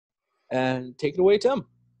And take it away, Tim.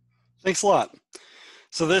 Thanks a lot.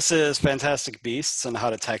 So this is Fantastic Beasts and How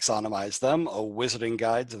to Taxonomize Them, a wizarding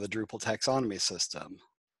guide to the Drupal Taxonomy System.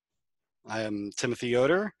 I am Timothy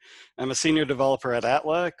Yoder. I'm a senior developer at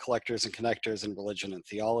Atla, Collectors and Connectors in Religion and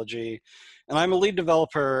Theology, and I'm a lead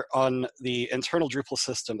developer on the internal Drupal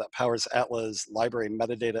system that powers Atla's library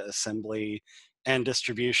metadata assembly and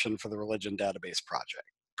distribution for the religion database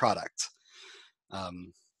product.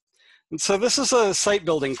 And so this is a site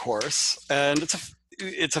building course, and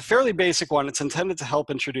it's a fairly basic one. It's intended to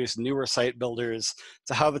help introduce newer site builders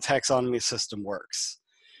to how the taxonomy system works.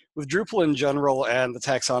 With Drupal in general and the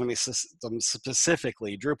taxonomy system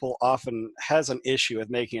specifically, Drupal often has an issue with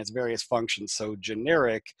making its various functions so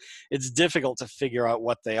generic, it's difficult to figure out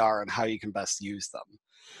what they are and how you can best use them.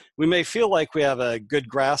 We may feel like we have a good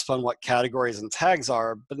grasp on what categories and tags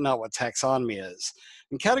are, but not what taxonomy is.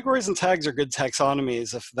 And categories and tags are good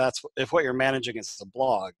taxonomies if what you're managing is a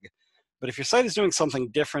blog. But if your site is doing something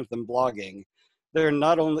different than blogging, they're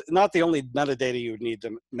not the only metadata you would need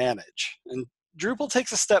to manage. And Drupal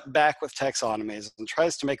takes a step back with taxonomies and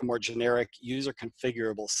tries to make a more generic,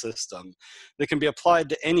 user-configurable system that can be applied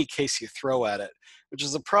to any case you throw at it, which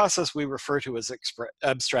is a process we refer to as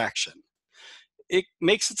abstraction. It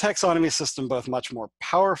makes the taxonomy system both much more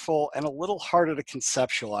powerful and a little harder to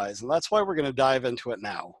conceptualize, and that's why we're going to dive into it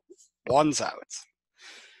now. One's out.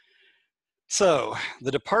 So,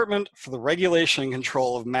 the Department for the Regulation and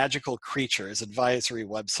Control of Magical Creatures advisory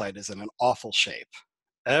website is in an awful shape.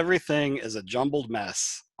 Everything is a jumbled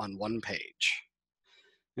mess on one page.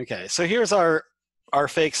 Okay, so here's our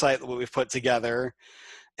fake site that we've put together,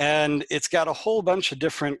 and it's got a whole bunch of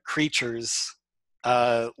different creatures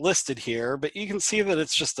listed here, but you can see that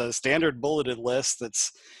it's just a standard bulleted list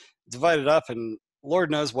that's divided up, and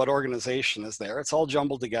Lord knows what organization is there. It's all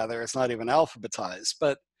jumbled together. It's not even alphabetized,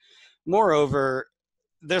 but moreover,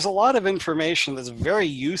 there's a lot of information that's very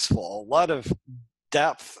useful, a lot of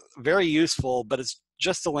depth, very useful, but it's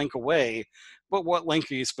just a link away. But what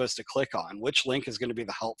link are you supposed to click on? Which link is going to be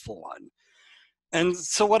the helpful one? And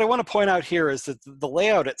so what I want to point out here is that the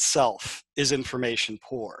layout itself is information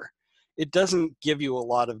poor. It doesn't give you a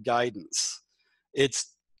lot of guidance.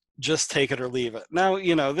 It's just take it or leave it. Now,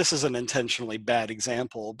 this is an intentionally bad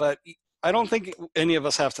example, but I don't think any of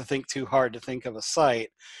us have to think too hard to think of a site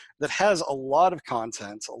that has a lot of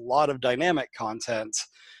content, a lot of dynamic content,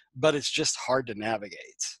 but it's just hard to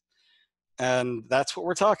navigate. And that's what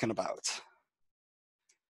we're talking about.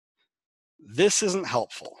 This isn't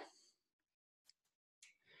helpful.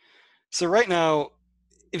 So right now,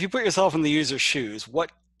 if you put yourself in the user's shoes,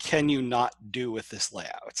 what can you not do with this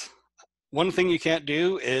layout? One thing you can't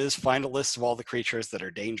do is find a list of all the creatures that are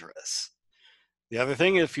dangerous. The other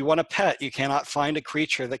thing, if you want a pet, you cannot find a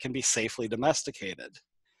creature that can be safely domesticated.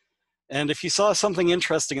 And if you saw something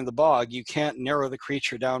interesting in the bog, you can't narrow the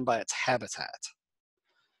creature down by its habitat.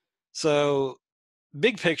 So,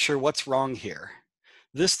 big picture, what's wrong here?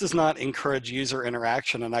 This does not encourage user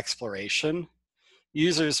interaction and exploration.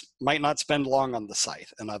 Users might not spend long on the site,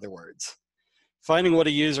 in other words. Finding what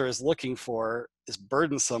a user is looking for is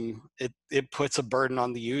burdensome. It puts a burden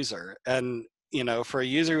on the user. And for a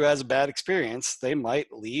user who has a bad experience, they might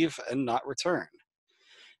leave and not return.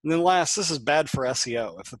 And then last, this is bad for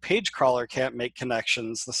SEO. If the page crawler can't make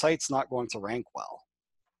connections, the site's not going to rank well.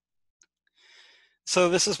 So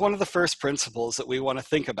this is one of the first principles that we want to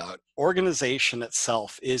think about. Organization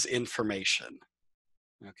itself is information.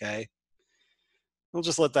 Okay? We'll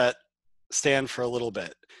just let that stand for a little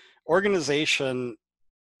bit. Organization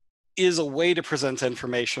is a way to present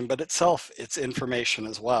information, but itself, it's information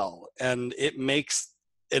as well. And it makes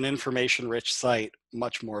an information-rich site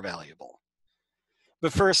much more valuable.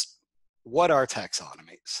 But first, what are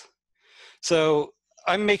taxonomies? So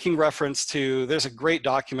I'm making reference to, there's a great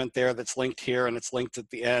document there that's linked here, and it's linked at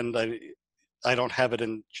the end. I don't have it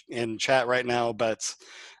in chat right now, but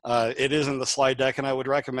it is in the slide deck, and I would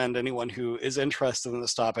recommend anyone who is interested in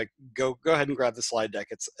this topic, go ahead and grab the slide deck.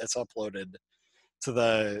 It's uploaded to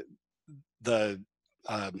the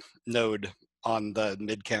node on the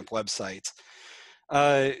MidCamp website.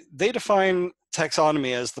 They define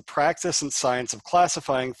taxonomy as the practice and science of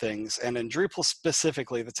classifying things, and in Drupal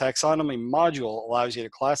specifically, the taxonomy module allows you to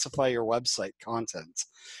classify your website content,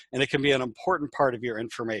 and it can be an important part of your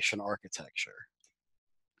information architecture.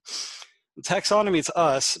 Taxonomy to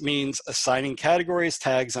us means assigning categories,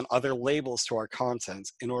 tags, and other labels to our content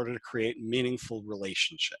in order to create meaningful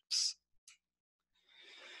relationships.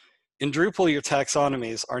 In Drupal, your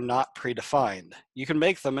taxonomies are not predefined. You can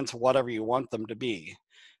make them into whatever you want them to be.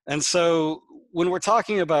 And so when we're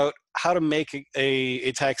talking about how to make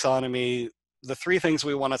a taxonomy the three things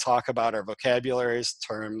we want to talk about are vocabularies,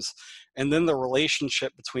 terms, and then the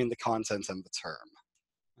relationship between the content and the term.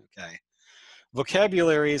 Okay.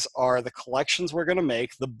 Vocabularies are the collections we're going to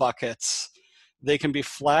make, the buckets. They can be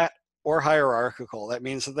flat or hierarchical. That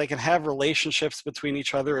means that they can have relationships between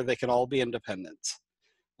each other, or they can all be independent.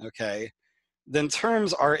 Okay. Then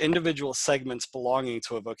terms are individual segments belonging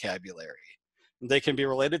to a vocabulary. They can be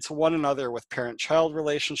related to one another with parent-child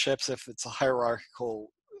relationships if it's a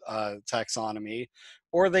hierarchical taxonomy,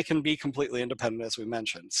 or they can be completely independent, as we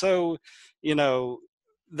mentioned. So,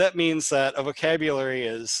 that means that a vocabulary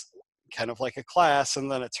is kind of like a class,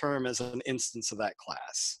 and then a term is an instance of that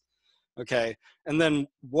class. Okay, and then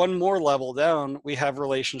one more level down, we have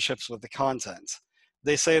relationships with the content.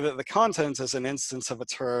 They say that the content is an instance of a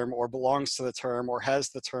term, or belongs to the term, or has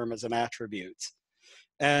the term as an attribute.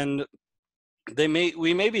 And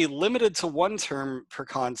we may be limited to one term per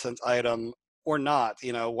content item or not.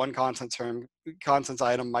 One content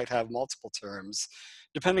item might have multiple terms,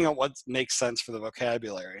 depending on what makes sense for the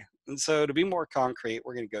vocabulary. And so to be more concrete,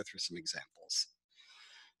 we're going to go through some examples.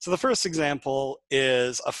 So the first example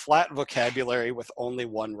is a flat vocabulary with only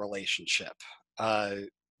one relationship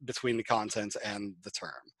between the content and the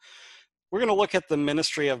term. We're going to look at the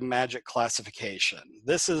Ministry of Magic classification.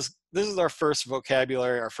 This is our first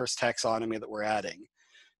vocabulary, our first taxonomy that we're adding.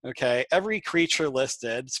 Okay, every creature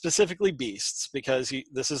listed, specifically beasts, because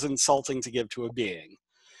this is insulting to give to a being.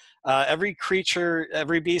 Every creature,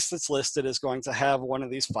 every beast that's listed is going to have one of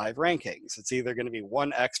these 5 rankings. It's either going to be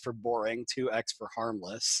 1x for boring, 2x for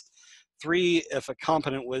harmless, 3 if a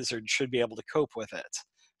competent wizard should be able to cope with it,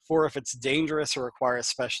 4 if it's dangerous or requires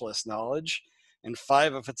specialist knowledge, and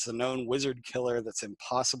 5 if it's a known wizard killer that's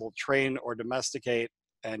impossible to train or domesticate,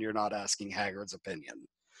 and you're not asking Hagrid's opinion.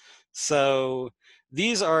 So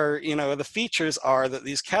these are, the features are that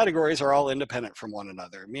these categories are all independent from one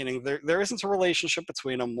another, meaning there isn't a relationship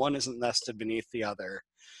between them. One isn't nested beneath the other.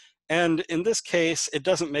 And in this case, it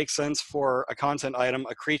doesn't make sense for a content item,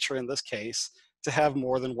 a creature in this case, to have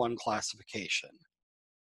more than one classification.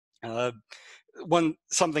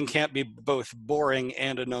 Something can't be both boring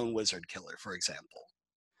and a known wizard killer, for example.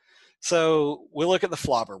 So we look at the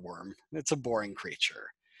flobberworm. It's a boring creature.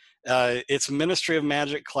 Its Ministry of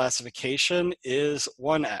Magic classification is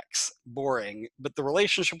 1x, boring, but the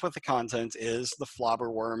relationship with the content is the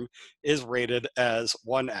flobberworm is rated as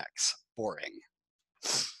 1x, boring.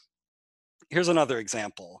 Here's another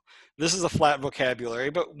example. This is a flat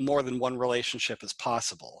vocabulary, but more than one relationship is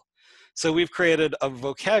possible. So we've created a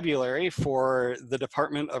vocabulary for the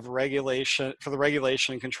Department of Regulation, for the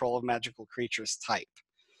regulation and control of magical creatures type.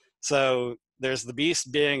 So there's the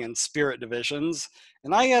beast, being, and spirit divisions.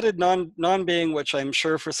 And I added non-being, which I'm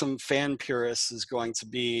sure for some fan purists is going to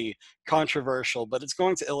be controversial, but it's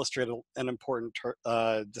going to illustrate an important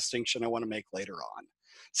distinction I want to make later on.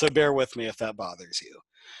 So bear with me if that bothers you.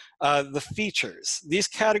 The features. These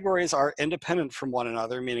categories are independent from one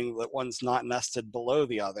another, meaning that one's not nested below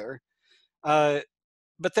the other.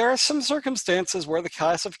 But there are some circumstances where the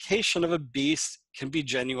classification of a beast can be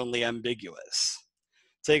genuinely ambiguous.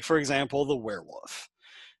 Take, for example, the werewolf.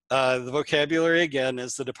 The vocabulary, again,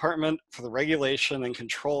 is the Department for the Regulation and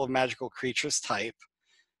Control of Magical Creatures type.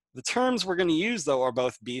 The terms we're going to use, though, are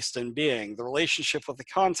both beast and being. The relationship with the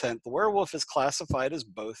content, the werewolf is classified as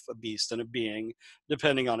both a beast and a being,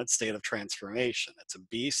 depending on its state of transformation. It's a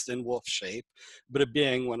beast in wolf shape, but a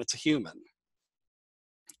being when it's a human.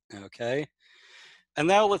 Okay? And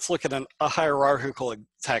now let's look at a hierarchical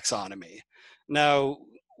taxonomy. Now,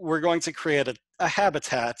 we're going to create a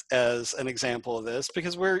habitat as an example of this,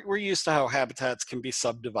 because we're used to how habitats can be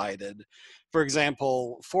subdivided. For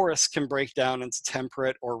example, forests can break down into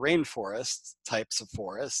temperate or rainforest types of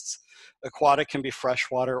forests. Aquatic can be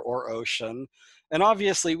freshwater or ocean. And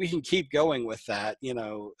obviously, we can keep going with that.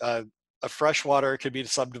 A freshwater could be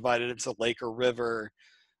subdivided into lake or river.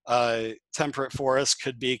 Temperate forest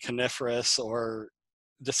could be coniferous or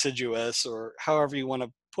deciduous, or however you want to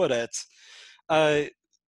put it.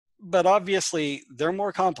 But obviously, they're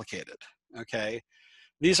more complicated, okay?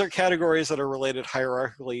 These are categories that are related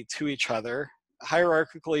hierarchically to each other.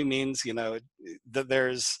 Hierarchically means, that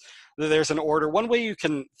there's an order. One way you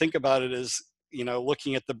can think about it is,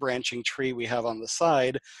 looking at the branching tree we have on the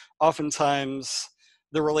side. Oftentimes,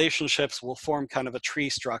 the relationships will form kind of a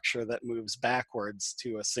tree structure that moves backwards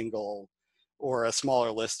to a single or a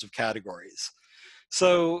smaller list of categories.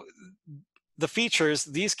 So the features,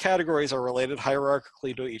 these categories are related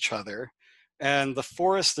hierarchically to each other, and the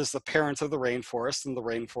forest is the parent of the rainforest, and the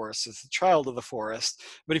rainforest is the child of the forest.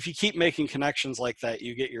 But if you keep making connections like that,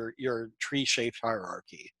 you get your tree-shaped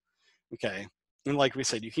hierarchy. Okay, and like we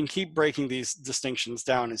said, you can keep breaking these distinctions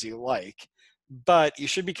down as you like, but you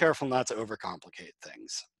should be careful not to overcomplicate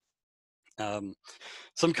things.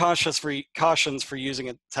 Some cautions for using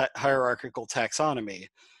a hierarchical taxonomy.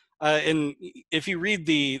 And if you read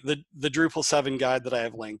the Drupal 7 guide that I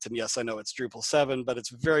have linked, and yes, I know it's Drupal 7, but it's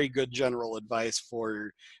very good general advice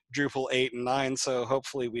for Drupal 8 and 9. So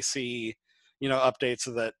hopefully we see, updates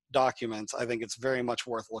of that document. I think it's very much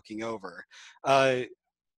worth looking over.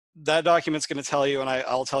 That document's going to tell you, and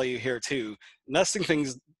I'll tell you here too, nesting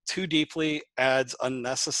things too deeply adds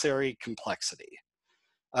unnecessary complexity.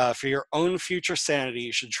 For your own future sanity,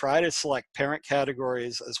 you should try to select parent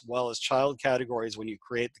categories as well as child categories when you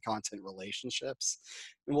create the content relationships.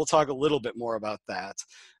 And we'll talk a little bit more about that.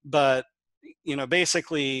 But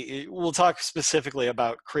basically, we'll talk specifically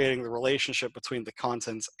about creating the relationship between the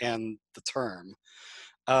content and the term.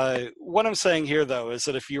 What I'm saying here, though, is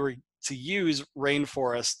that if you were to use the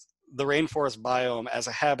rainforest biome as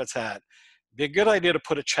a habitat, it'd be a good idea to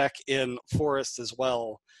put a check in forest as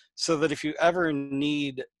well, so that if you ever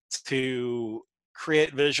need to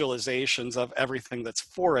create visualizations of everything that's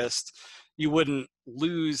forest, you wouldn't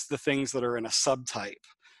lose the things that are in a subtype.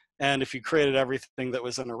 And if you created everything that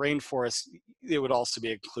was in a rainforest, it would also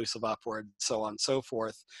be inclusive upward, so on and so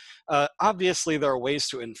forth. Obviously, there are ways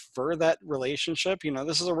to infer that relationship.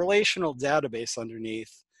 This is a relational database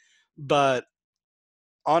underneath, but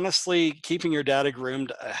honestly, keeping your data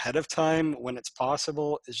groomed ahead of time when it's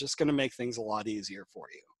possible is just going to make things a lot easier for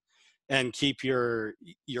you and keep your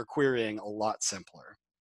querying a lot simpler.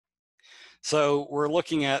 So we're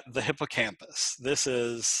looking at the hippocampus. This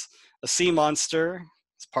is a sea monster.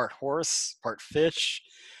 It's part horse, part fish.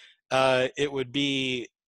 It would be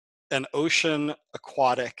an ocean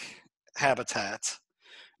aquatic habitat.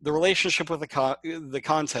 The relationship with the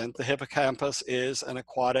content, the hippocampus is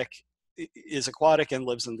aquatic and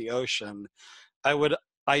lives in the ocean. I would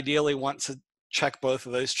ideally want to check both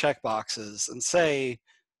of those checkboxes and say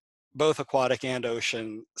both aquatic and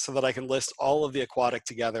ocean, so that I can list all of the aquatic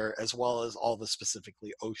together as well as all the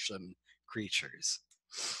specifically ocean creatures.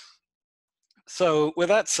 So with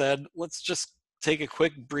that said, let's just take a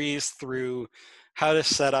quick breeze through how to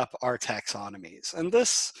set up our taxonomies. And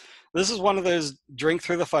this is one of those drink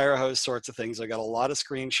through the fire hose sorts of things. I got a lot of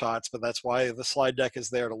screenshots, but that's why the slide deck is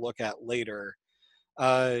there to look at later.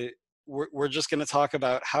 We're just going to talk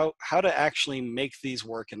about how to actually make these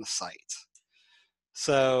work in the site.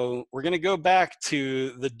 So we're going to go back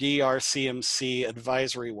to the DRCMC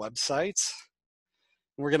advisory website.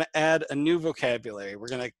 We're going to add a new vocabulary. We're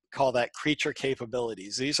going to call that creature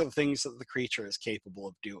capabilities. These are the things that the creature is capable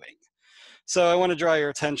of doing. So I want to draw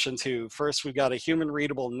your attention to, first, we've got a human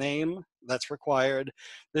readable name that's required.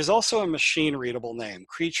 There's also a machine readable name,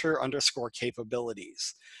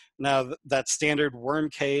 creature_capabilities. Now that's standard worm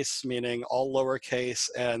case, meaning all lowercase,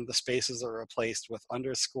 and the spaces are replaced with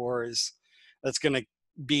underscores. That's going to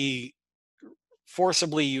be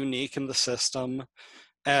forcibly unique in the system.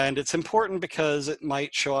 And it's important because it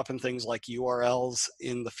might show up in things like URLs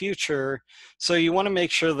in the future. So you want to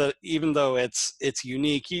make sure that even though it's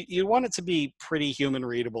unique, you want it to be pretty human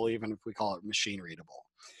readable, even if we call it machine readable.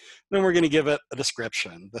 Then we're going to give it a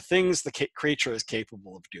description, the things the creature is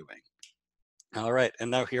capable of doing. All right,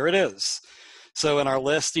 and now here it is. So in our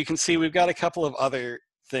list, you can see we've got a couple of other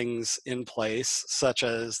things in place, such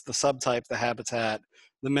as the subtype, the habitat,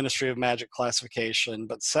 the Ministry of Magic classification,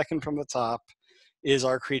 but second from the top is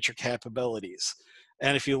our creature capabilities.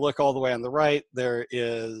 And if you look all the way on the right, there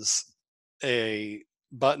is a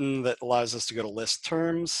button that allows us to go to list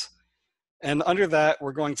terms. And under that,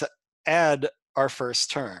 we're going to add our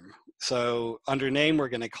first term. So under name, we're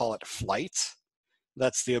going to call it flight.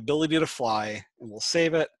 That's the ability to fly, and we'll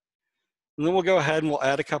save it. And then we'll go ahead and we'll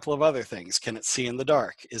add a couple of other things. Can it see in the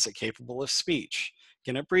dark? Is it capable of speech?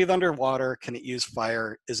 Can it breathe underwater? Can it use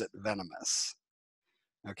fire? Is it venomous?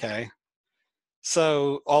 Okay.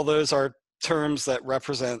 So all those are terms that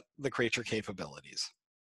represent the creature capabilities.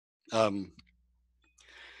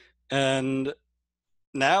 And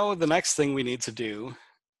now the next thing we need to do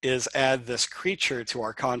is add this creature to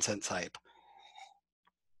our content type.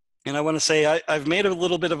 And I want to say I've made a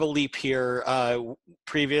little bit of a leap here.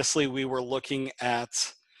 Previously, we were looking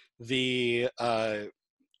at the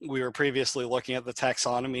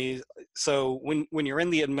taxonomy. So when you're in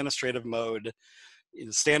the administrative mode,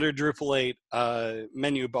 standard Drupal 8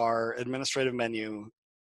 menu bar, administrative menu,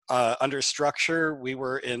 under structure, we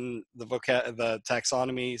were in the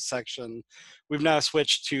taxonomy section. We've now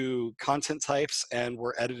switched to content types, and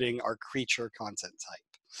we're editing our creature content type.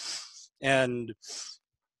 And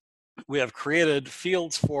we have created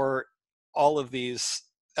fields for all of these,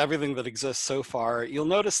 everything that exists so far. You'll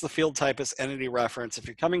notice the field type is entity reference. If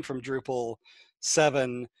you're coming from Drupal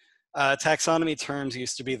 7, Taxonomy terms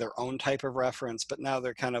used to be their own type of reference, but now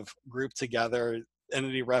they're kind of grouped together.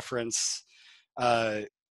 Entity reference in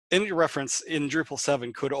Drupal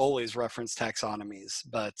 7 could always reference taxonomies,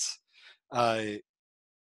 but uh,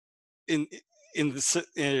 in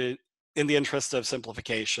in the interest of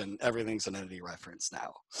simplification, everything's an entity reference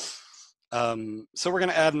now. So we're going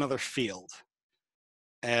to add another field,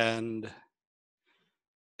 and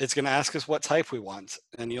it's going to ask us what type we want.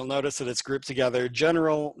 And you'll notice that it's grouped together: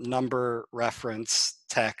 general, number, reference,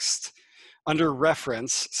 text. Under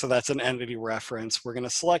reference, so that's an entity reference, we're going to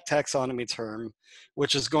select taxonomy term,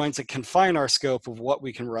 which is going to confine our scope of what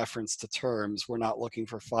we can reference to terms. We're not looking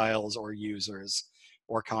for files or users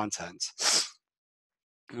or content.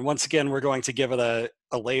 And once again, we're going to give it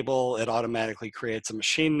a label. It automatically creates a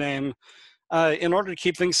machine name. In order to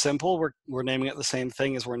keep things simple, we're naming it the same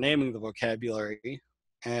thing as we're naming the vocabulary.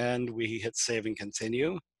 And we hit save and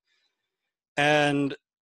continue. And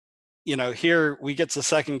here we get to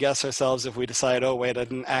second guess ourselves. If we decide, oh wait, I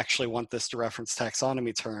didn't actually want this to reference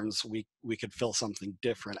taxonomy terms, we could fill something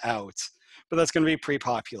different out, but that's going to be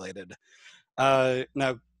pre-populated.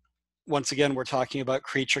 Now, once again, we're talking about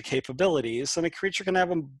creature capabilities, and a creature can have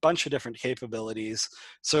a bunch of different capabilities,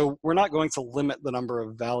 so we're not going to limit the number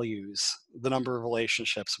of values, the number of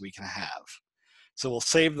relationships we can have. So we'll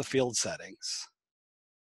save the field settings.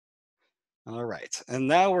 All right, and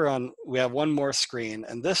now we have one more screen,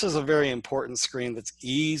 and this is a very important screen that's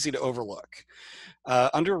easy to overlook.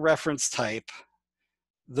 Under reference type,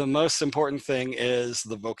 the most important thing is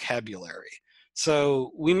the vocabulary.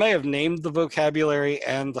 So we may have named the vocabulary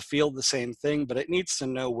and the field the same thing, but it needs to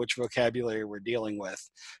know which vocabulary we're dealing with.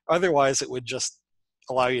 Otherwise, it would just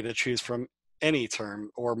allow you to choose from any term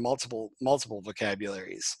or multiple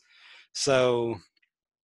vocabularies. So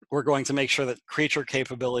we're going to make sure that creature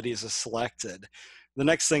capabilities is selected. The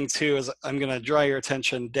next thing too is I'm going to draw your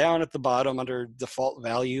attention down at the bottom under default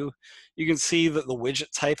value. You can see that the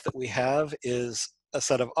widget type that we have is a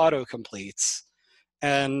set of autocompletes.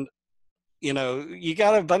 And you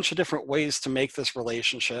got a bunch of different ways to make this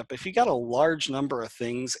relationship. If you got a large number of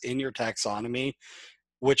things in your taxonomy,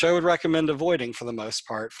 which I would recommend avoiding for the most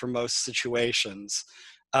part for most situations,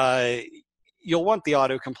 you'll want the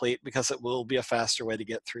autocomplete because it will be a faster way to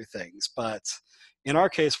get through things. But in our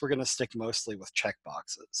case, we're going to stick mostly with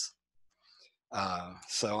checkboxes.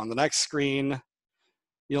 So on the next screen,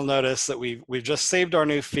 you'll notice that we've just saved our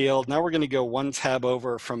new field. Now we're going to go one tab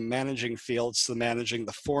over from managing fields to managing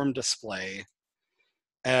the form display.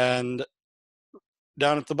 And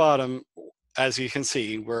down at the bottom, as you can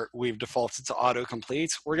see, we've defaulted to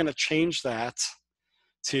autocomplete. We're going to change that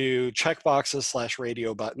to checkboxes /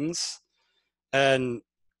 radio buttons. And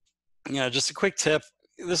just a quick tip,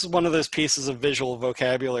 this is one of those pieces of visual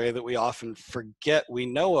vocabulary that we often forget we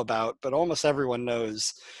know about, but almost everyone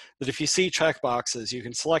knows that if you see checkboxes, you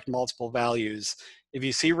can select multiple values. If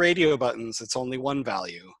you see radio buttons, it's only one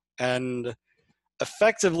value. And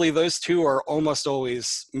effectively, those two are almost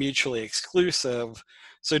always mutually exclusive.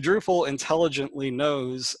 So Drupal intelligently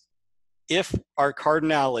knows if our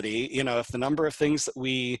cardinality, if the number of things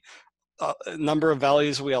that number of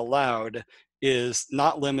values we allowed is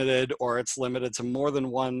not limited, or it's limited to more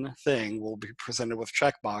than one thing, we'll be presented with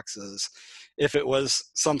checkboxes. If it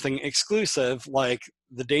was something exclusive, like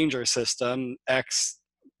the danger system, X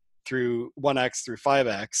through 1X through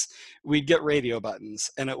 5X, we'd get radio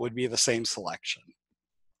buttons, and it would be the same selection.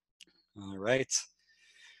 All right.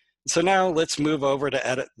 So now let's move over to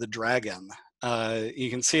edit the dragon.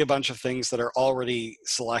 You can see a bunch of things that are already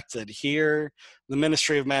selected here. The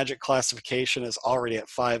Ministry of Magic classification is already at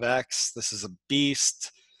 5X. This is a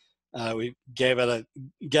beast. We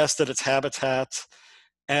guessed at its habitat.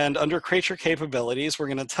 And under creature capabilities, we're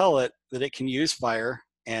going to tell it that it can use fire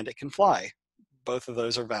and it can fly. Both of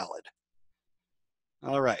those are valid.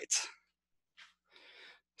 All right.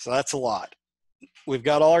 So that's a lot. We've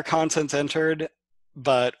got all our content entered,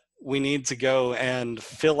 but we need to go and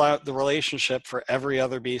fill out the relationship for every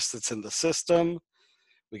other beast that's in the system.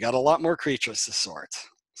 We got a lot more creatures to sort.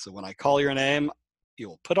 So when I call your name, you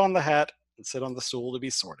will put on the hat and sit on the stool to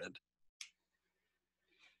be sorted.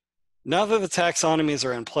 Now that the taxonomies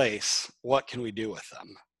are in place, what can we do with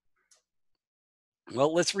them?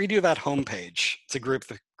 Well, let's redo that home page to group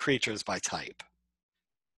the creatures by type.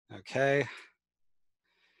 Okay.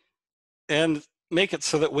 And make it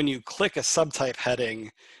so that when you click a subtype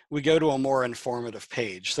heading, we go to a more informative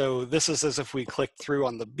page. So this is as if we clicked through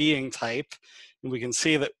on the being type, and we can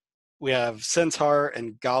see that we have centaur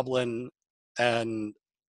and goblin and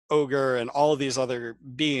ogre and all of these other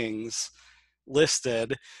beings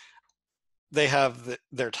listed. They have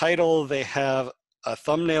their title, they have a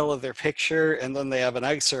thumbnail of their picture, and then they have an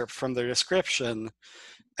excerpt from their description.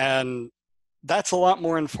 And that's a lot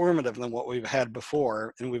more informative than what we've had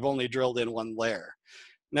before, and we've only drilled in one layer.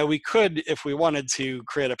 Now we could, if we wanted to,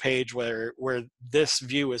 create a page where this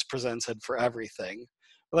view is presented for everything.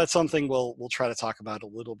 But that's something we'll try to talk about a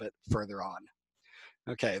little bit further on.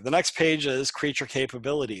 Okay, the next page is creature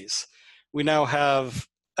capabilities. We now have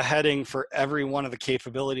a heading for every one of the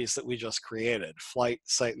capabilities that we just created: flight,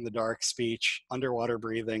 sight in the dark, speech, underwater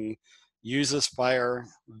breathing, uses fire,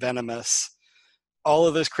 venomous. All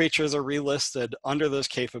of those creatures are relisted under those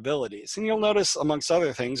capabilities. And you'll notice, amongst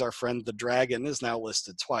other things, our friend the dragon is now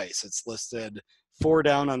listed twice. It's listed 4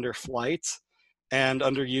 down under flight, and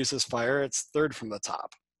under uses fire, it's 3rd from the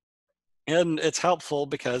top. And it's helpful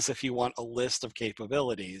because if you want a list of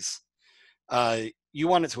capabilities, you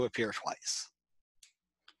want it to appear twice.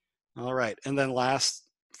 All right, and then last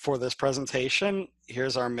for this presentation,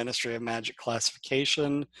 here's our Ministry of Magic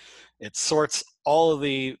classification. It sorts all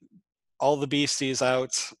the beasties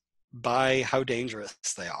out by how dangerous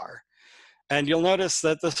they are. And you'll notice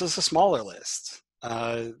that this is a smaller list.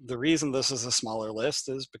 The reason this is a smaller list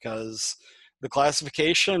is because the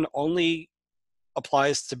classification only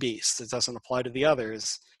applies to beasts. It doesn't apply to the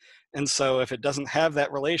others. And so if it doesn't have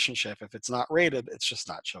that relationship, if it's not rated, it's just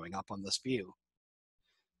not showing up on this view.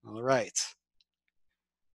 All right.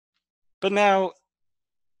 But now,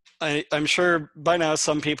 I'm sure by now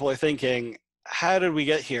some people are thinking, how did we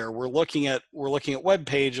get here? We're looking at web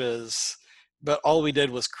pages, but all we did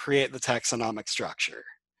was create the taxonomic structure.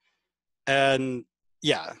 And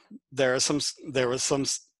yeah, there was some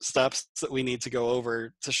steps that we need to go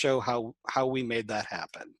over to show how we made that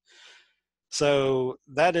happen. So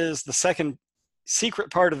that is the second secret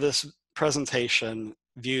part of this presentation,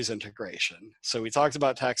 views integration. So we talked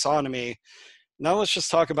about taxonomy. Now let's just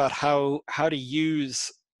talk about how to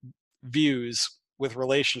use views with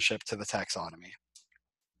relationship to the taxonomy.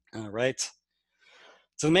 All right.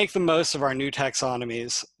 To make the most of our new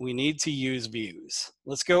taxonomies, we need to use views.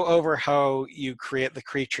 Let's go over how you create the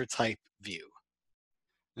creature type view.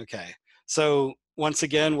 Okay, so once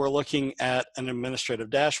again, we're looking at an administrative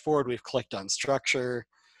dashboard. We've clicked on structure.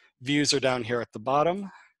 Views are down here at the bottom.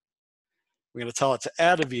 We're going to tell it to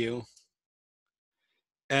add a view.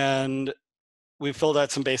 And we filled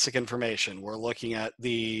out some basic information. We're looking at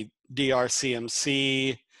the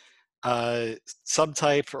DRCMC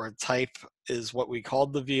subtype, or type is what we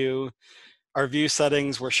called the view. Our view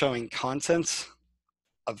settings, we're showing content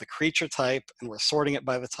of the creature type, and we're sorting it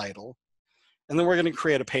by the title. And then we're going to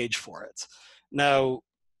create a page for it. Now,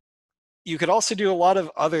 you could also do a lot of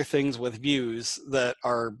other things with views that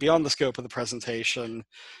are beyond the scope of the presentation.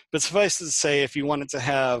 But suffice to say, if you wanted to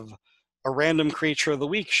have a random creature of the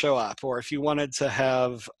week show up, or if you wanted to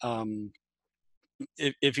have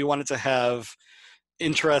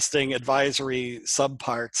interesting advisory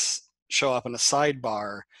subparts show up in a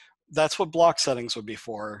sidebar, that's what block settings would be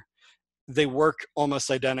for. They work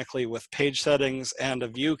almost identically with page settings, and a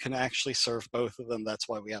view can actually serve both of them. That's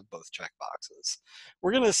why we have both checkboxes.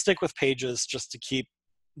 We're going to stick with pages just to keep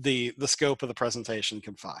the scope of the presentation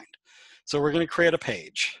confined. So we're going to create a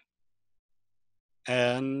page.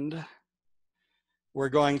 And we're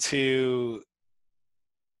going to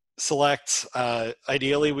select,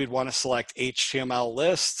 ideally we'd want to select HTML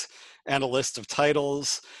list and a list of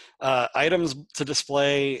titles. Items to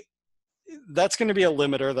display, that's going to be a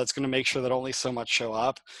limiter. That's going to make sure that only so much show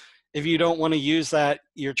up. If you don't want to use that,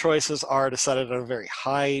 your choices are to set it at a very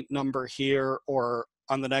high number here, or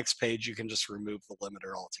on the next page, you can just remove the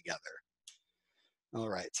limiter altogether. All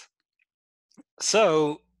right.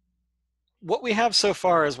 So what we have so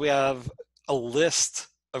far is we have a list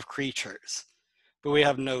of creatures, but we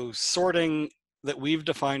have no sorting that we've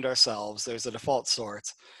defined ourselves. There's a default sort,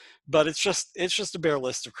 but it's just a bare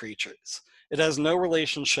list of creatures. It has no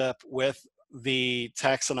relationship with the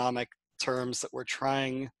taxonomic terms that we're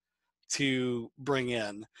trying to bring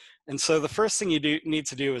in. And so the first thing you need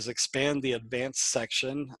to do is expand the advanced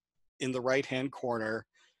section in the right-hand corner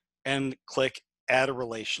and click add a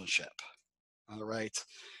relationship. All right.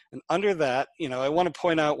 And under that, I want to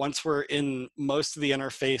point out, once we're in most of the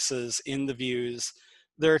interfaces in the views,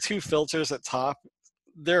 there are 2 filters at top.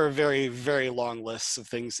 There are very, very long lists of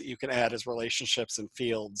things that you can add as relationships and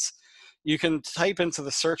fields. You can type into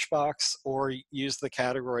the search box or use the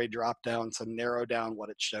category drop-down to narrow down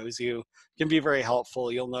what it shows you. It can be very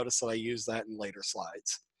helpful. You'll notice that I use that in later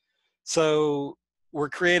slides. So we're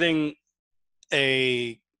creating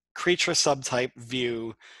a creature subtype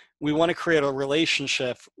view. We want to create a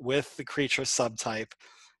relationship with the creature subtype.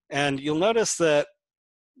 And you'll notice that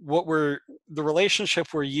the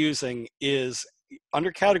relationship we're using is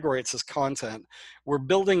under category, it says content. We're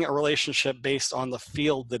building a relationship based on the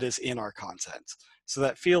field that is in our content. So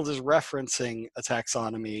that field is referencing a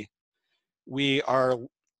taxonomy. We are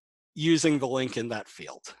using the link in that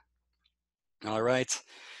field. All right.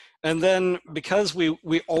 And then because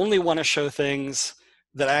we only want to show things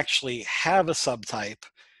that actually have a subtype,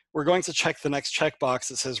 we're going to check the next checkbox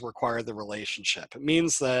that says require the relationship. It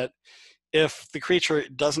means that if the creature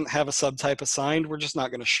doesn't have a subtype assigned, we're just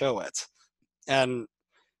not going to show it. And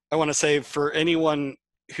I want to say, for anyone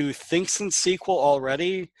who thinks in SQL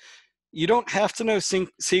already, you don't have to know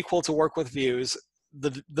SQL to work with views.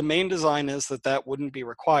 The main design is that that wouldn't be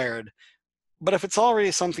required. But if it's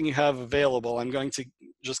already something you have available, I'm going to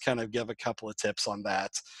just kind of give a couple of tips on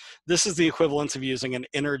that. This is the equivalent of using an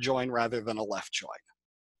inner join rather than a left join.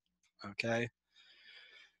 Okay.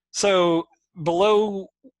 So below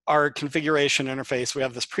our configuration interface, we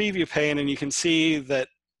have this preview pane, and you can see that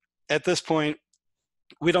at this point,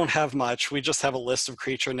 we don't have much. We just have a list of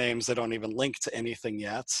creature names that don't even link to anything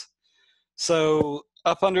yet. So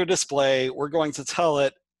up under display, we're going to tell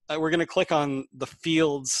it, we're going to click on the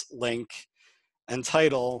fields link and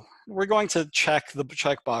title. We're going to check the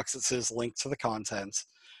checkbox that says link to the content.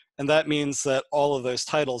 And that means that all of those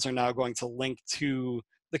titles are now going to link to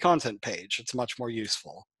the content page. It's much more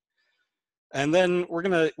useful. And then we're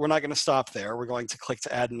not going to stop there. We're going to click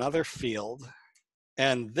to add another field.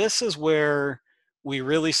 And this is where we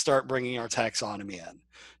really start bringing our taxonomy in.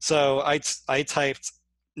 So I typed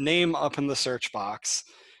name up in the search box,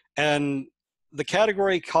 and the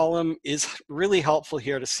category column is really helpful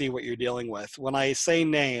here to see what you're dealing with. When I say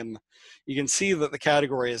name, you can see that the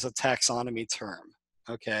category is a taxonomy term.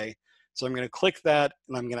 Okay, so I'm going to click that,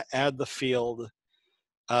 and I'm going to add the field.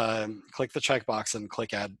 Click the checkbox and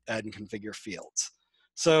click add and configure fields.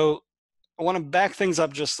 So I want to back things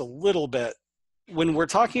up just a little bit. When we're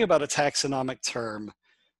talking about a taxonomic term,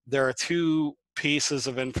 there are two pieces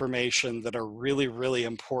of information that are really, really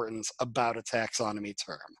important about a taxonomy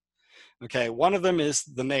term. Okay, one of them is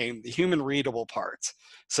the name, the human readable part.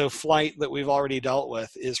 So flight, that we've already dealt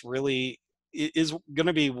with, is going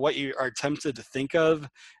to be what you are tempted to think of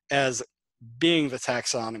as being the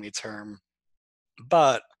taxonomy term.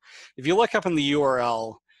 But if you look up in the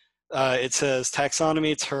URL, it says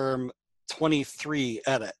taxonomy term 23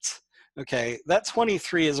 edit. Okay, that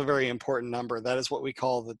 23 is a very important number. That is what we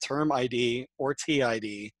call the term ID or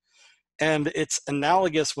TID. And it's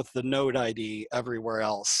analogous with the node ID everywhere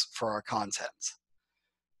else for our content.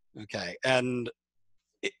 Okay, and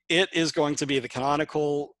it is going to be the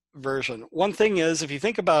canonical version. One thing is, if you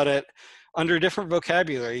think about it, under different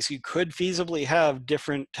vocabularies, you could feasibly have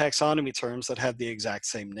different taxonomy terms that have the exact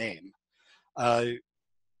same name.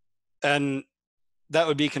 And that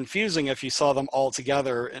would be confusing if you saw them all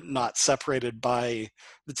together and not separated by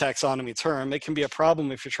the taxonomy term. It can be a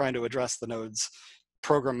problem if you're trying to address the nodes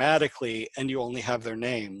programmatically and you only have their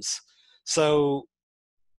names. So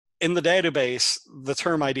in the database, the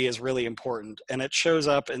term ID is really important, and it shows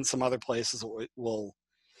up in some other places that we'll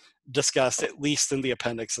discuss, at least in the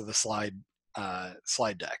appendix of the slide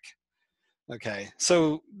deck. Okay,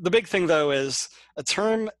 so the big thing though is a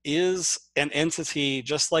term is an entity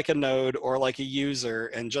just like a node or like a user,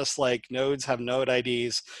 and just like nodes have node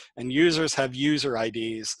IDs and users have user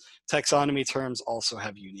IDs, taxonomy terms also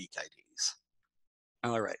have unique IDs.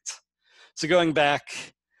 All right, so going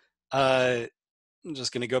back, I'm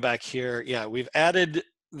just going to go back here. Yeah, we've added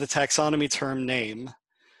the taxonomy term name,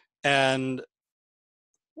 and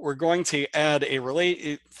we're going to add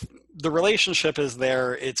the relationship is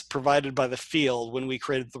there. It's provided by the field when we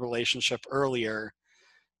created the relationship earlier.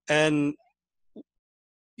 And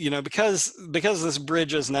you know, because this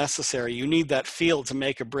bridge is necessary, you need that field to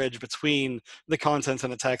make a bridge between the content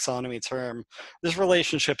and a taxonomy term. This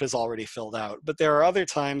relationship is already filled out, but there are other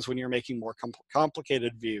times when you're making more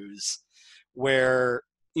complicated views where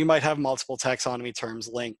you might have multiple taxonomy terms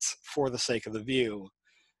linked for the sake of the view.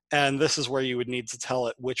 And this is where you would need to tell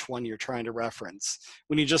it which one you're trying to reference.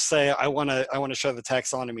 When you just say, I want to show the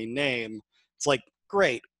taxonomy name, it's like,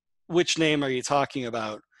 great, which name are you talking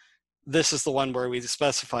about? This is the one where we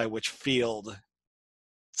specify which field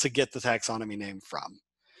to get the taxonomy name from.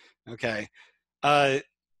 Okay.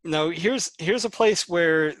 Now here's a place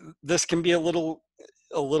where this can be a little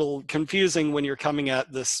confusing when you're coming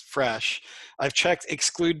at this fresh. I've checked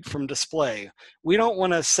exclude from display. We don't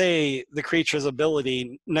want to say the creature's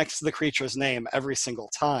ability next to the creature's name every single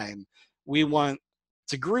time. We want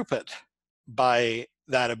to group it by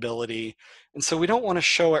that ability, and so we don't want to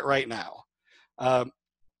show it right now.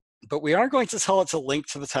 But we are going to tell it to link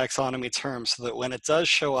to the taxonomy term so that when it does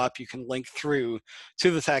show up, you can link through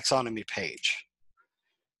to the taxonomy page.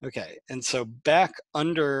 Okay, and so back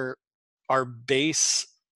under our base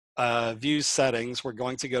view settings, we're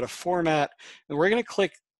going to go to Format, and we're going to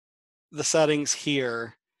click the settings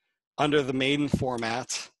here under the main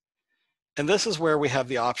format. And this is where we have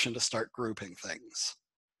the option to start grouping things.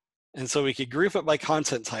 And so we could group it by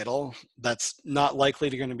content title. That's not likely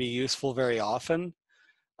to going to be useful very often.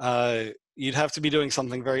 You'd have to be doing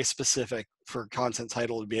something very specific for content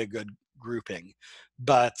title to be a good grouping.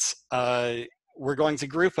 But we're going to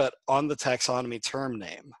group it on the taxonomy term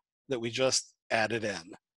name that we just added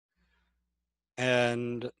in.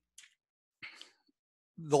 And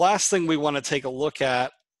the last thing we want to take a look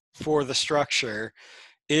at for the structure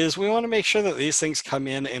is we want to make sure that these things come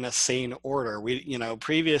in a sane order.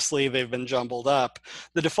 Previously they've been jumbled up.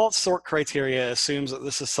 The default sort criteria assumes that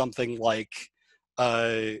this is something like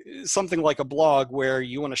a blog where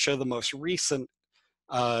you want to show the most recent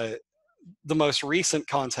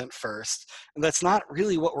content first, and that's not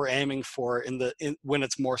really what we're aiming for when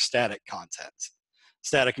it's more static content.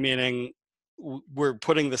 Static meaning we're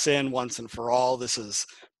putting this in once and for all. This is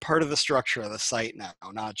part of the structure of the site now,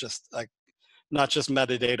 not just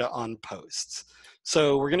metadata on posts.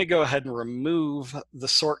 So we're going to go ahead and remove the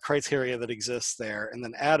sort criteria that exists there and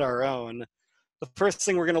then add our own. The first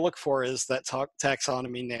thing we're going to look for is that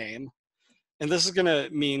taxonomy name. And this is going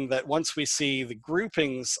to mean that once we see the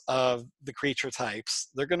groupings of the creature types,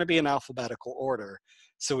 they're going to be in alphabetical order.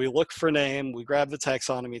 So we look for name, we grab the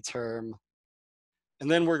taxonomy term, and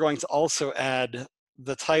then we're going to also add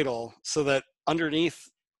the title so that underneath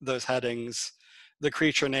those headings, the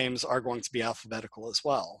creature names are going to be alphabetical as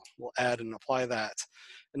well. We'll add and apply that.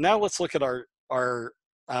 And now let's look at our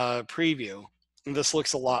preview. And this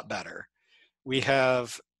looks a lot better. We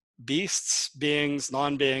have beasts, beings,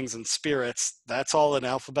 non-beings, and spirits. That's all in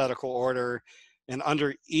alphabetical order. And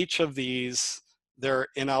under each of these, they're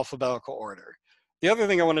in alphabetical order. The other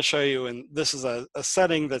thing I want to show you, and this is a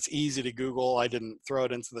setting that's easy to Google. I didn't throw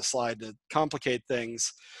it into the slide to complicate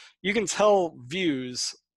things. You can tell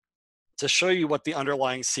views to show you what the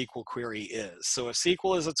underlying SQL query is. So if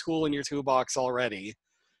SQL is a tool in your toolbox already,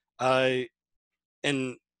 and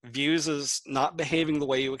views is not behaving the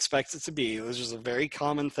way you expect it to be, this is a very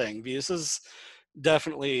common thing. Views is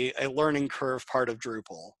definitely a learning curve part of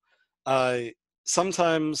Drupal.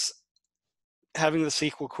 Sometimes having the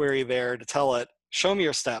SQL query there to tell it, show me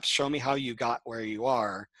your steps, show me how you got where you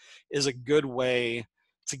are, is a good way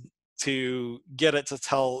to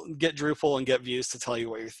get Drupal and get views to tell you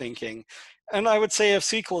what you're thinking. And I would say if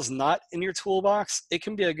SQL is not in your toolbox, it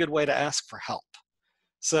can be a good way to ask for help.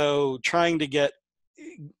 So trying to get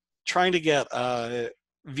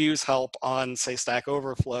views help on, say, Stack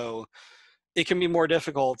Overflow, it can be more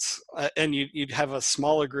difficult, and you'd have a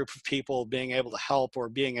smaller group of people being able to help or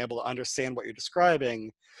being able to understand what you're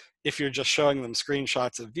describing if you're just showing them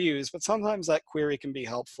screenshots of views. But sometimes that query can be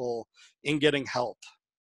helpful in getting help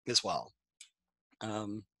as well.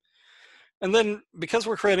 And then because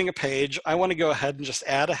we're creating a page, I want to go ahead and just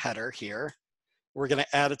add a header here. We're going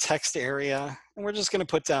to add a text area, and we're just going to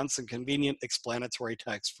put down some convenient explanatory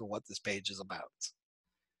text for what this page is about.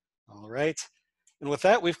 All right. And with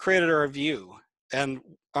that, we've created our view. And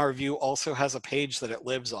our view also has a page that it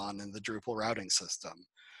lives on in the Drupal routing system.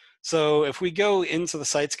 So if we go into the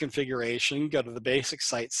site's configuration, go to the basic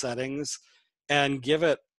site settings, and give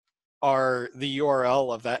it the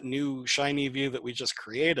URL of that new shiny view that we just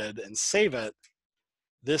created and save it,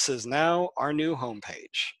 this is now our new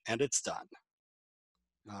homepage, and it's done.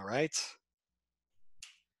 All right.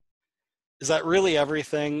 Is that really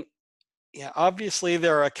everything? Yeah, obviously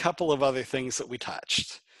there are a couple of other things that we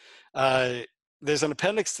touched. There's an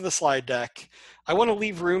appendix to the slide deck. I want to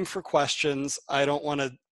leave room for questions. I don't want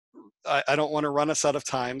to run us out of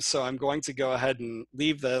time, so I'm going to go ahead and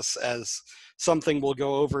leave this as something we'll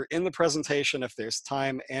go over in the presentation if there's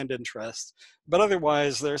time and interest. But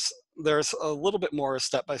otherwise, there's a little bit more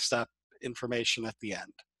step-by-step information at the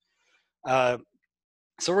end.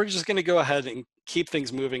 So we're just going to go ahead and keep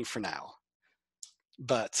things moving for now.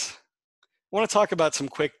 But I want to talk about some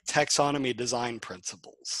quick taxonomy design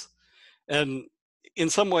principles. And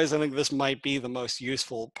in some ways, I think this might be the most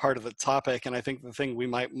useful part of the topic, and I think the thing we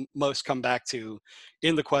might most come back to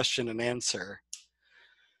in the question and answer.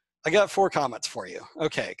 I got 4 comments for you.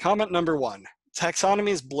 Okay, comment number 1.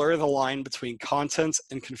 Taxonomies blur the line between content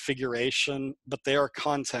and configuration, but they are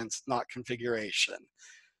content, not configuration.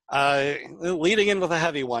 Leading in with a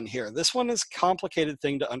heavy one here. This one is a complicated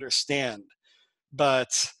thing to understand,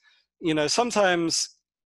 but sometimes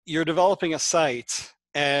you're developing a site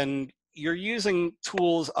and you're using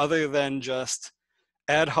tools other than just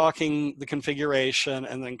ad hocing the configuration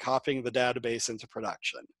and then copying the database into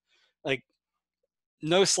production. Like,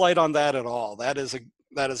 no slight on that at all. That is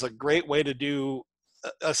a great way to do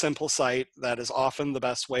a simple site. That is often the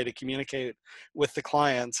best way to communicate with the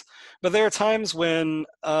client. But there are times when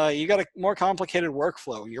you got a more complicated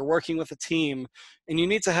workflow. You're working with a team, and you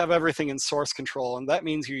need to have everything in source control, and that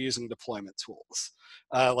means you're using deployment tools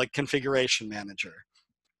like Configuration Manager.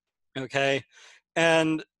 Okay,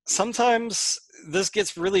 and sometimes this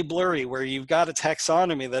gets really blurry, where you've got a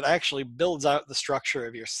taxonomy that actually builds out the structure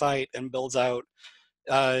of your site and builds out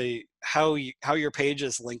how your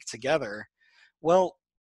pages link together. Well,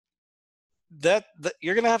 that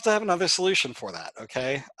you're going to have another solution for that.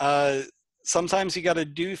 Okay, sometimes you got to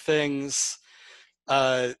do things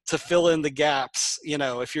to fill in the gaps. You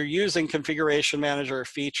know, if you're using Configuration Manager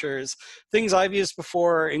features, things I've used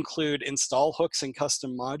before include install hooks and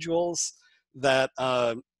custom modules that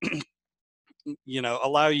you know,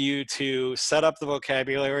 allow you to set up the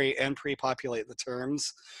vocabulary and pre-populate the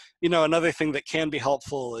terms. You know, another thing that can be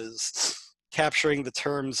helpful is capturing the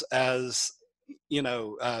terms as, you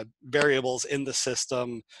know, variables in the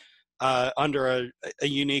system under a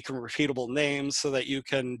unique and repeatable name, so that you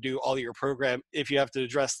can do all your program. If you have to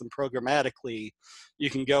address them programmatically, you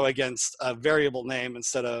can go against a variable name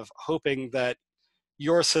instead of hoping that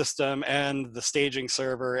your system and the staging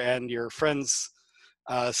server and your friends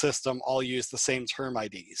system all use the same term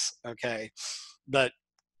IDs. Okay, but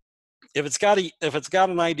if it's got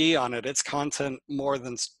an ID on it, it's content more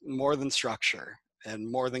than structure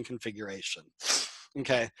and more than configuration.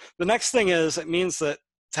 Okay, the next thing is, it means that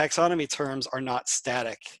taxonomy terms are not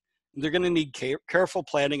static. They're going to need careful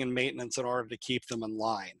planning and maintenance in order to keep them in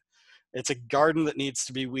line. It's a garden that needs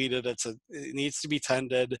to be weeded. It needs to be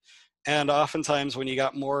tended, and oftentimes when you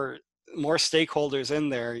got more stakeholders in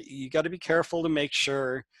there, you got to be careful to make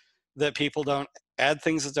sure that people don't add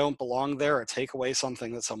things that don't belong there or take away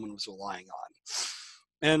something that someone was relying on.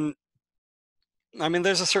 And I mean,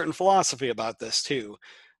 there's a certain philosophy about this too.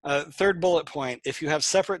 Third bullet point, if you have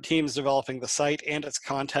separate teams developing the site and its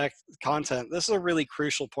content, this is a really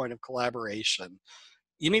crucial point of collaboration.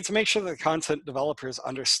 You need to make sure that the content developers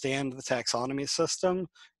understand the taxonomy system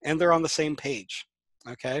and they're on the same page.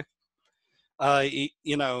 Okay.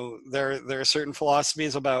 You know, there are certain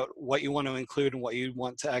philosophies about what you want to include and what you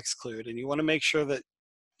want to exclude, and you want to make sure that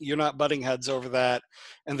you're not butting heads over that,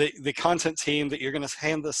 and the content team that you're going to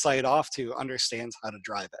hand the site off to understands how to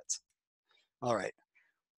drive it. All right.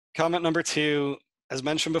 Comment number 2, as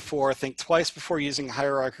mentioned before, think twice before using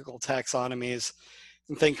hierarchical taxonomies,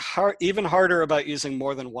 and think even harder about using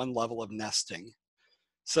more than one level of nesting.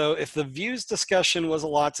 So if the views discussion was a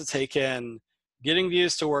lot to take in, getting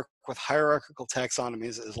views to work with hierarchical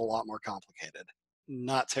taxonomies is a lot more complicated.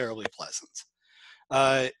 Not terribly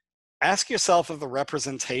pleasant. Ask yourself if the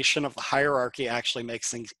representation of the hierarchy actually makes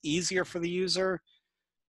things easier for the user,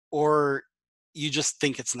 or you just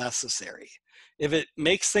think it's necessary. If it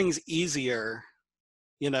makes things easier,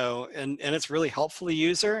 you know, and it's really helpful to the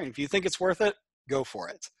user, and if you think it's worth it, go for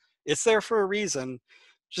it. It's there for a reason.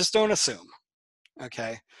 Just don't assume.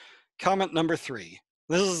 Okay. Comment number 3.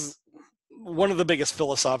 This is one of the biggest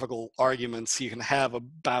philosophical arguments you can have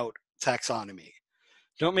about taxonomy.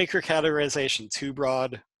 Don't make your categorization too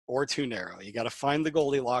broad or too narrow. You got to find the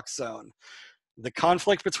Goldilocks zone. The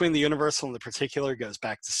conflict between the universal and the particular goes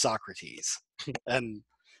back to Socrates. And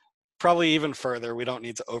probably even further, we don't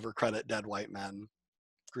need to overcredit dead white men.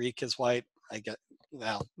 Greek is white. I get,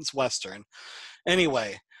 well, it's Western.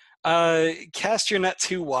 Anyway, cast your net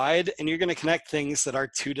too wide and you're going to connect things that are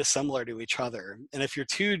too dissimilar to each other. And if you're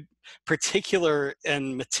too particular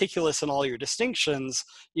and meticulous in all your distinctions,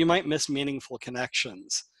 you might miss meaningful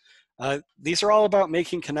connections. These are all about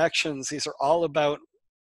making connections. These are all about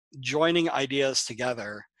joining ideas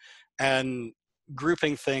together and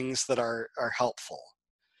grouping things that are helpful.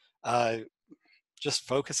 Just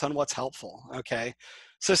focus on what's helpful. Okay,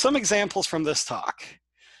 so some examples from this talk.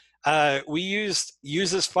 We used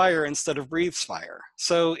uses fire instead of breathes fire.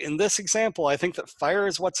 So in this example, I think that fire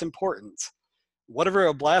is what's important. Whatever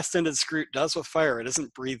a blast-ended scroot does with fire, it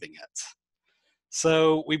isn't breathing it.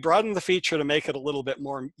 So we broadened the feature to make it a little bit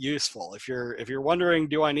more useful. If you're wondering,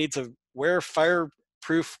 do I need to wear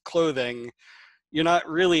fireproof clothing, you're not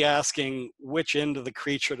really asking which end of the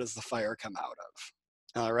creature does the fire come out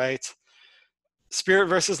of. All right. Spirit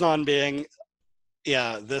versus non-being.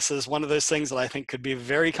 Yeah, this is one of those things that I think could be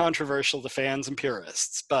very controversial to fans and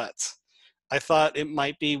purists, but I thought it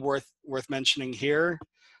might be worth mentioning here.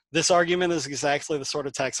 This argument is exactly the sort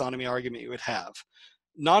of taxonomy argument you would have.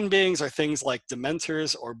 Non-beings are things like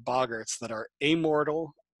dementors or boggarts that are amortal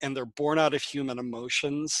and they're born out of human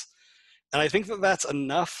emotions. And I think that that's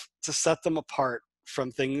enough to set them apart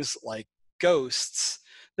from things like ghosts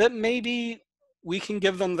that maybe we can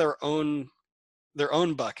give them their own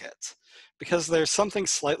bucket, because there's something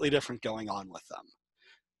slightly different going on with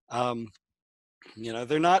them.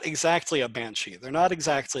 They're not exactly a banshee. They're not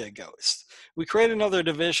exactly a ghost. We create another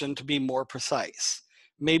division to be more precise.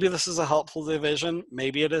 Maybe this is a helpful division.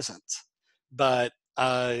 Maybe it isn't. But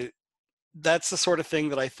that's the sort of thing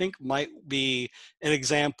that I think might be an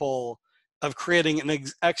example of creating an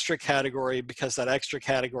extra category, because that extra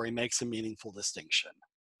category makes a meaningful distinction.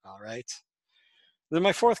 All right. Then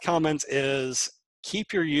my fourth comment is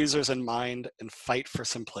keep your users in mind and fight for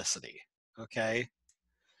simplicity. Okay.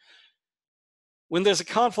 When there's a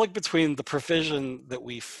conflict between the precision that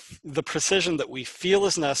we feel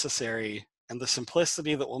is necessary and the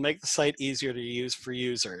simplicity that will make the site easier to use for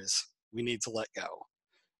users, we need to let go.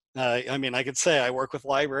 I could say I work with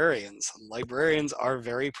librarians, and librarians are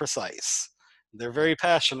very precise. They're very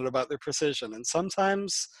passionate about their precision, and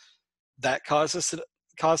sometimes that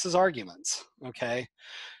causes arguments, okay?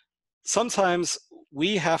 Sometimes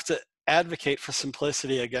we have to advocate for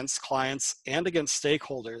simplicity against clients and against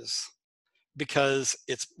stakeholders because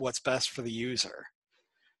it's what's best for the user.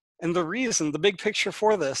 And the big picture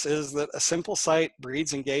for this is that a simple site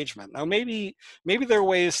breeds engagement. Now, maybe there are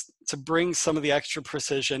ways to bring some of the extra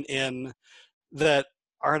precision in that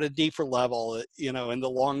are at a deeper level, in the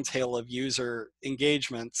long tail of user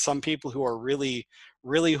engagement. Some people who are really,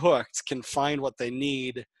 really hooked can find what they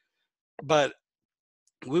need, but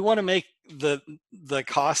we want to make the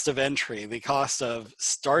cost of entry, the cost of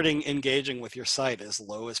starting engaging with your site, as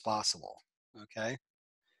low as possible, okay?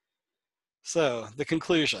 So the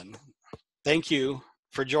conclusion. Thank you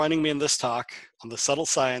for joining me in this talk on the subtle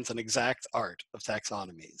science and exact art of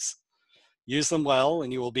taxonomies. Use them well,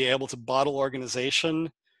 and you will be able to bottle organization,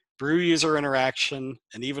 brew user interaction,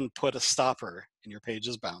 and even put a stopper in your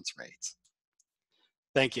page's bounce rates.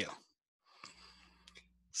 Thank you.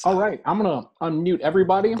 So, all right, I'm going to unmute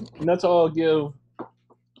everybody, and let's all give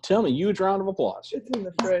Tim a huge round of applause. It's in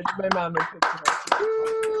the fridge. My mom is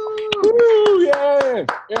Woo! Yay!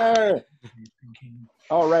 Yay!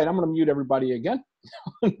 All right, I'm going to mute everybody again.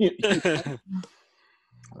 That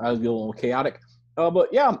was a little chaotic. But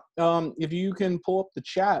yeah, if you can pull up the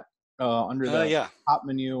chat under the top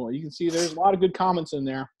menu, you can see there's a lot of good comments in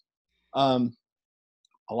there. A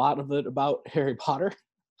lot of it about Harry Potter.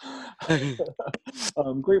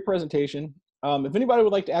 Great presentation. If anybody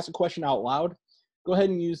would like to ask a question out loud, go ahead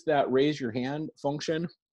and use that raise your hand function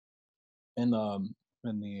in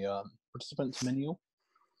the participants menu.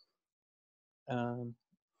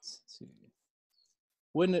 Let's see.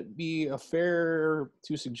 Wouldn't it be fair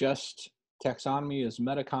to suggest taxonomy is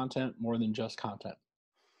meta content more than just content?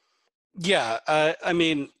 Yeah, I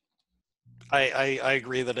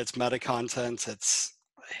agree that it's meta content.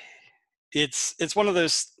 It's one of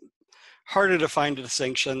those harder to find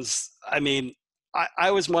distinctions.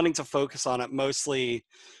 I was wanting to focus on it mostly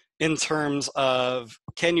in terms of,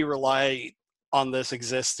 can you rely on this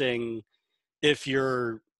existing if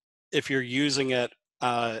you're using it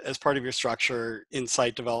as part of your structure in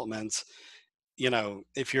site development?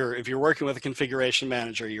 If you're working with a configuration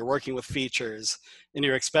manager, you're working with features, and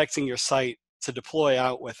you're expecting your site to deploy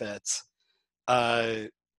out with it,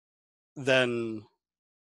 then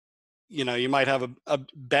you might have a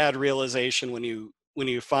bad realization when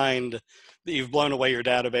you find that you've blown away your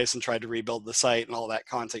database and tried to rebuild the site, and all that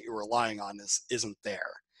content you're relying on isn't there.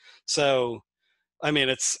 So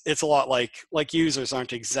it's a lot like users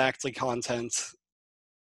aren't exactly content,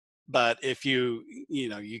 but if you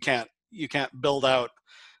can't build out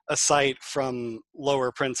a site from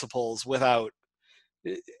lower principles without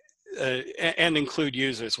and include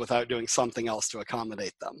users without doing something else to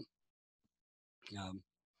accommodate them.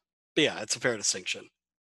 But yeah, it's a fair distinction.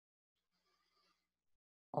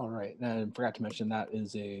 All right, and I forgot to mention that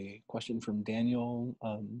is a question from Daniel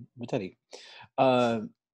Mattetti.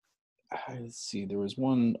 Let's see, there was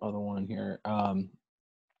one other one here.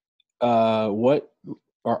 What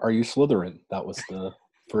are you Slytherin? That was the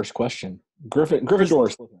first question. Gryffindor or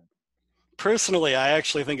Slytherin? Personally, I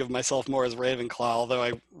actually think of myself more as Ravenclaw, although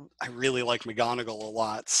I really like McGonagall a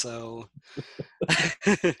lot. So,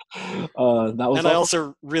 that was and I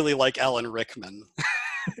also really like Alan Rickman.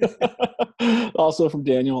 Also from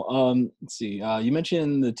Daniel. Let's see. You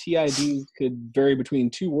mentioned the TIDs could vary between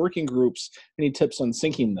two working groups. Any tips on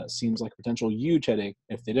syncing this? Seems like a potential huge headache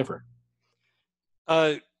if they differ.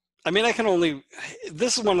 This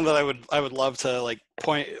is one that I would love to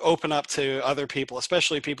open up to other people,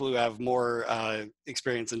 especially people who have more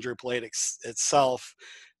experience in Drupal 8 itself.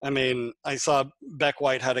 I saw Beck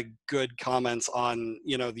White had a good comments on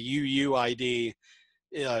the UUID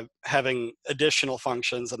having additional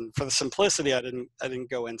functions, and for the simplicity, I didn't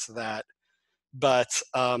go into that. but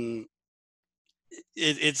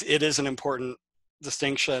it is an important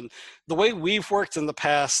distinction. The way we've worked in the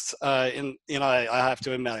past, I have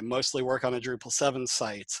to admit, I mostly work on a Drupal 7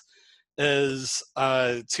 site, is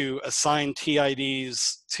to assign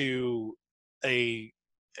TIDs to a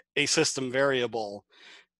system variable,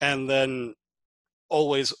 and then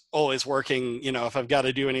always working, if I've got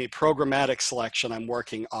to do any programmatic selection, I'm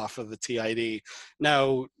working off of the TID.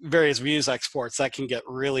 Now, various views exports, that can get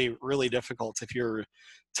really, really difficult if you're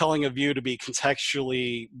telling a view to be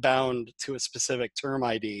contextually bound to a specific term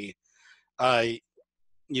ID.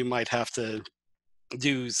 You might have to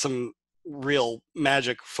do some real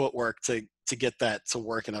magic footwork to get that to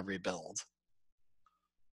work in every build.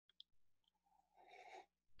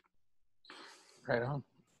 Right on.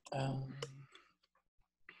 A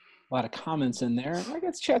lot of comments in there. I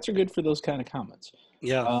guess chats are good for those kind of comments.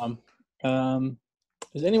 Yeah.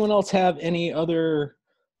 Does anyone else have any other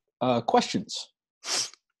questions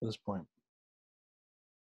at this point?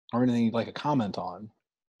 Or anything you'd like a comment on?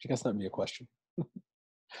 I guess that'd be a question.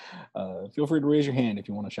 Feel free to raise your hand if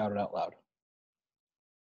you want to shout it out loud.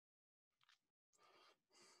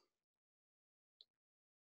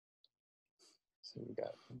 So we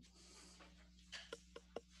got.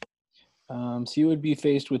 So you would be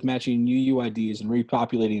faced with matching UUIDs and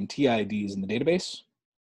repopulating TIDs in the database.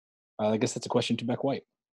 I guess that's a question to Beck White.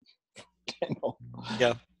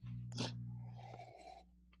 Yeah.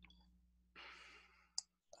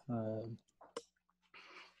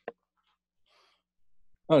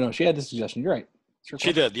 Oh no, she had the suggestion. You're right.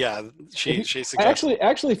 She did, yeah. She suggested.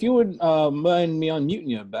 Actually, if you would mind me unmuting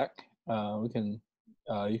you, Beck, we can.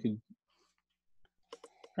 You can.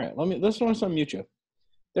 All right. Let's unmute you.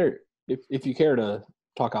 There. If you care to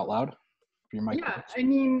talk out loud, your mic. Yeah, I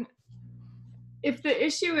mean, if the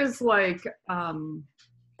issue is like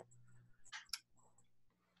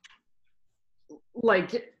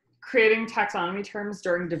creating taxonomy terms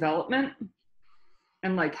during development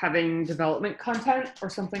and like having development content or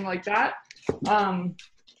something like that, I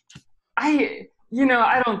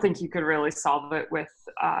don't think you could really solve it with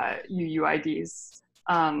UUIDs.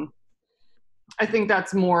 I think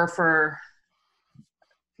that's more for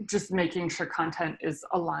just making sure content is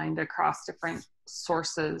aligned across different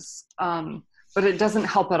sources. But it doesn't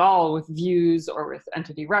help at all with views or with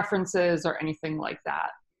entity references or anything like that.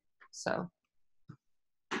 So.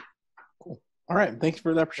 Cool. All right. Thanks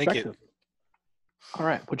for that perspective. Thank you. All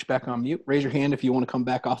right. Put you back on mute. Raise your hand if you want to come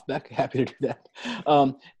back off, Beck. Happy to do that.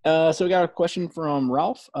 So we got a question from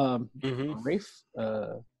Ralph. Rafe.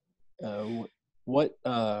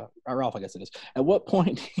 Ralph, I guess it is. At what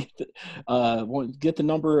point get the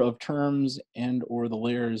number of terms and or the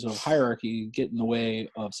layers of hierarchy get in the way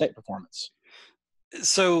of site performance?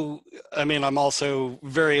 So, I mean, I'm also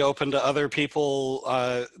very open to other people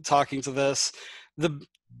talking to this.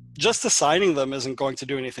 Just assigning them isn't going to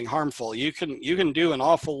do anything harmful. You can do an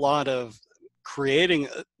awful lot of creating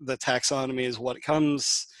the taxonomy. Is what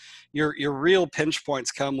comes. Your real pinch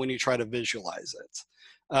points come when you try to visualize it.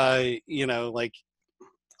 Like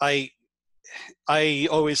I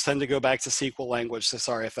always tend to go back to SQL language, so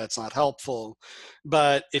sorry if that's not helpful.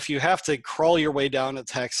 But if you have to crawl your way down a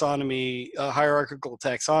taxonomy, a hierarchical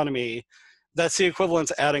taxonomy, that's the equivalent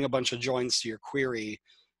to adding a bunch of joins to your query.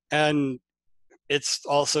 And it's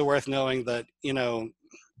also worth knowing that,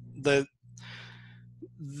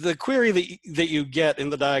 the query that you get in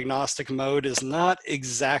the diagnostic mode is not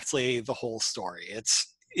exactly the whole story.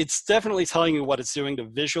 It's definitely telling you what it's doing to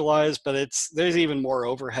visualize, but there's even more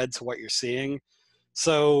overhead to what you're seeing.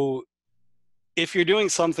 So if you're doing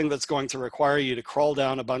something that's going to require you to crawl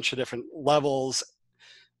down a bunch of different levels,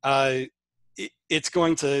 that's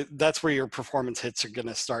where your performance hits are going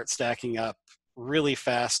to start stacking up really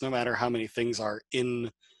fast, no matter how many things are in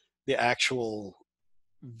the actual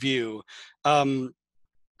view.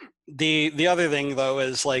 The other thing though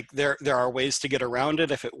is like there are ways to get around it.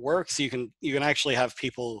 If it works, you can actually have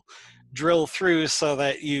people drill through so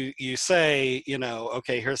that you say,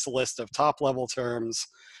 okay, here's the list of top level terms.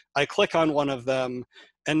 I click on one of them,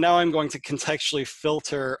 and now I'm going to contextually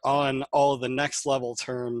filter on all of the next level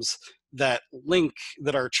terms that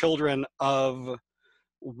are children of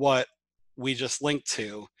what we just linked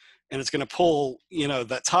to. And it's going to pull,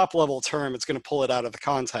 that top level term, it's going to pull it out of the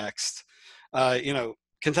context.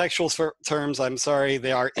 Contextual terms, I'm sorry,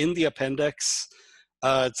 they are in the appendix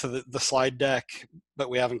to the slide deck, but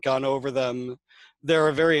we haven't gone over them. They're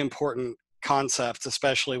a very important concept,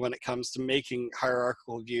 especially when it comes to making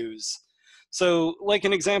hierarchical views. So like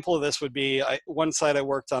an example of this would be, one site I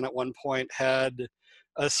worked on at one point had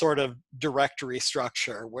a sort of directory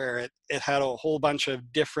structure where it had a whole bunch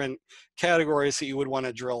of different categories that you would want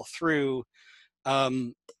to drill through.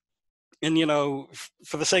 And, you know,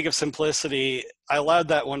 for the sake of simplicity, I allowed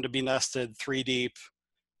that one to be nested 3 deep,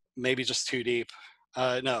 maybe just 2 deep.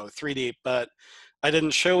 No, 3 deep, but I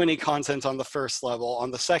didn't show any content on the first level.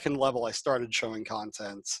 On the second level, I started showing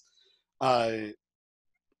content.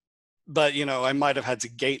 But, you know, I might have had to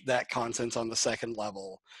gate that content on the second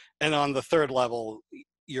level. And on the third level,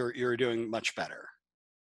 you're doing much better.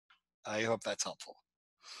 I hope that's helpful.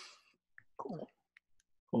 Cool.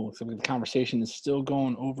 Cool. So the conversation is still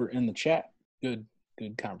going over in the chat. Good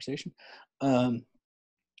conversation.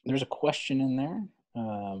 There's a question in there.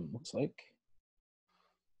 Looks like.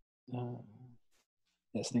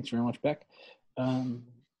 Yes, thanks very much, Beck. And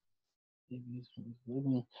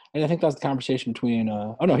I think that's the conversation between.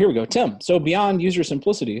 Oh no, here we go. Tim. So beyond user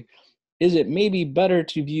simplicity, is it maybe better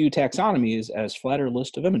to view taxonomies as flatter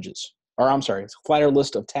list of images? Or I'm sorry, it's a flatter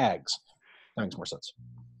list of tags. That makes more sense.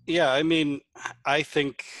 Yeah, I mean, I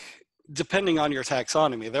think depending on your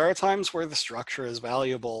taxonomy, there are times where the structure is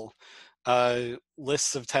valuable.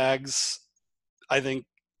 Lists of tags, I think,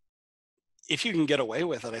 if you can get away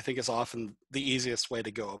with it, I think is often the easiest way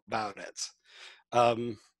to go about it.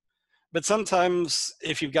 But sometimes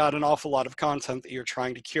if you've got an awful lot of content that you're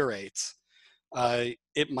trying to curate,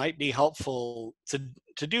 it might be helpful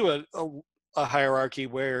to do a hierarchy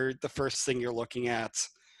where the first thing you're looking at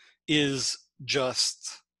is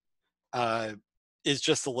just a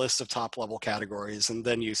list of top level categories, and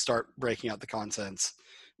then you start breaking out the content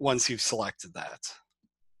once you've selected that.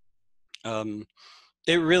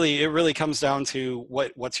 It really comes down to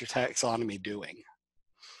what's your taxonomy doing.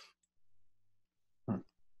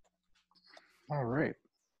 All right.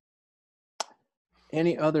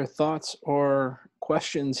 Any other thoughts or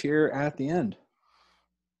questions here at the end?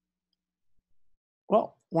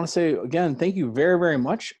 Well, I want to say again, thank you very, very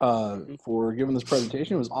much for giving this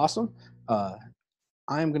presentation. It was awesome.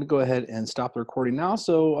 I'm going to go ahead and stop the recording now.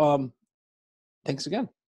 So thanks again.